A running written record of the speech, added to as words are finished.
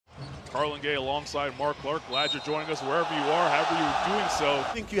Carlin Gay alongside Mark Clark. Glad you're joining us wherever you are, however you're doing so.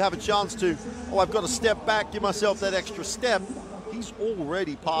 I think you have a chance to, I've got to step back, give myself that extra step. He's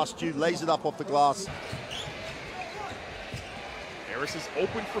already past you, lays it up off the glass. Harris is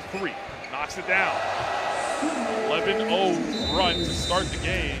open for three, knocks it down. 11-0 run to start the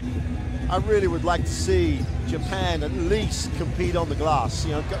game. I really would like to see Japan at least compete on the glass.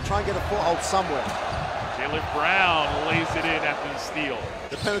 You know, try and get a foothold somewhere. Jaylen Brown lays it in after the steal.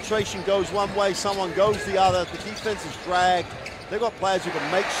 The penetration goes one way, someone goes the other. The defense is dragged. They've got players who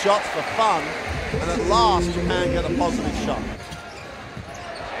can make shots for fun, and at last Japan get a positive shot.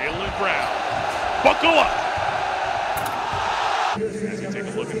 Jaylen Brown, buckle up! As you take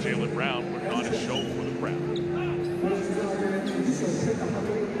a look at Jaylen Brown, putting on a show for the crowd.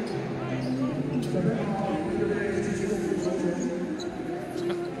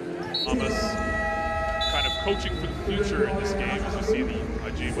 Thomas kind of coaching for the future in this game as you see the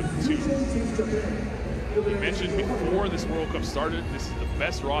IG with the two. We mentioned before this World Cup started, this is the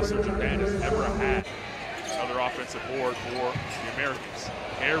best roster Japan has ever had. Another offensive board for the Americans.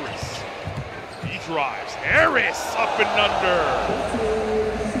 Harris, he drives. Harris up and under.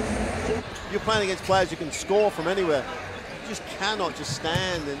 You're playing against players who can score from anywhere. You just cannot just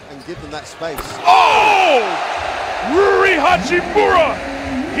stand and give them that space. Oh! Ruri Hachimura!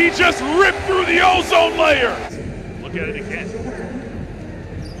 He just ripped through the ozone layer. Look at it again.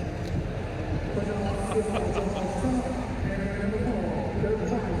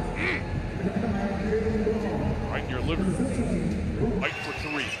 Right in your liver. Right for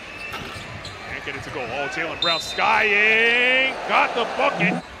three. Can't get it to go. Oh, Jaylen Brown skying. Got the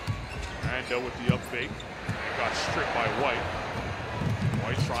bucket. And with the up fake. And got stripped by White.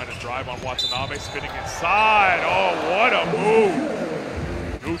 White trying to drive on Watanabe, spinning inside. Oh, what a move.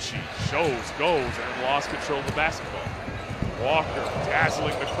 Gucci shows, goes, and lost control of the basketball. Walker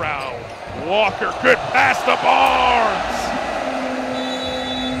dazzling the crowd. Walker, good pass to Barnes!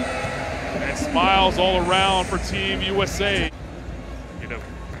 And smiles all around for Team USA. You know,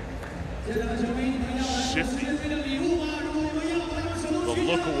 shifty. The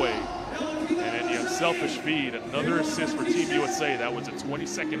look away. And the unselfish feed. Another assist for Team USA. That was a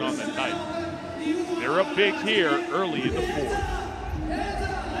 22nd on the night. They're up big here early in the fourth.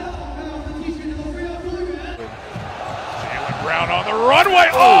 Brown on the runway.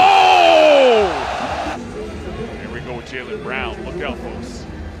 Oh! Here we go with Jaylen Brown. Look out, folks.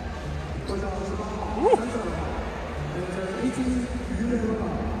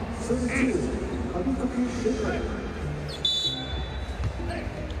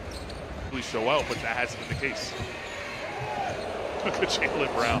 Really show out, but that hasn't been the case. Look at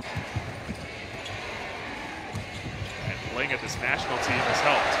Jaylen Brown. And playing at this national team has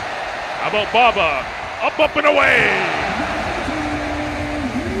helped. How about Baba? Up, and away!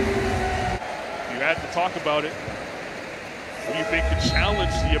 Had to talk about it. Who do you think can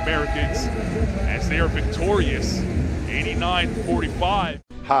challenge the Americans as they are victorious 89-45?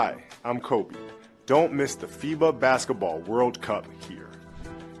 Hi, I'm Kobe. Don't miss the FIBA Basketball World Cup here.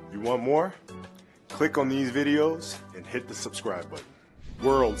 You want more? Click on these videos and hit the subscribe button.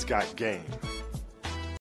 World's got game.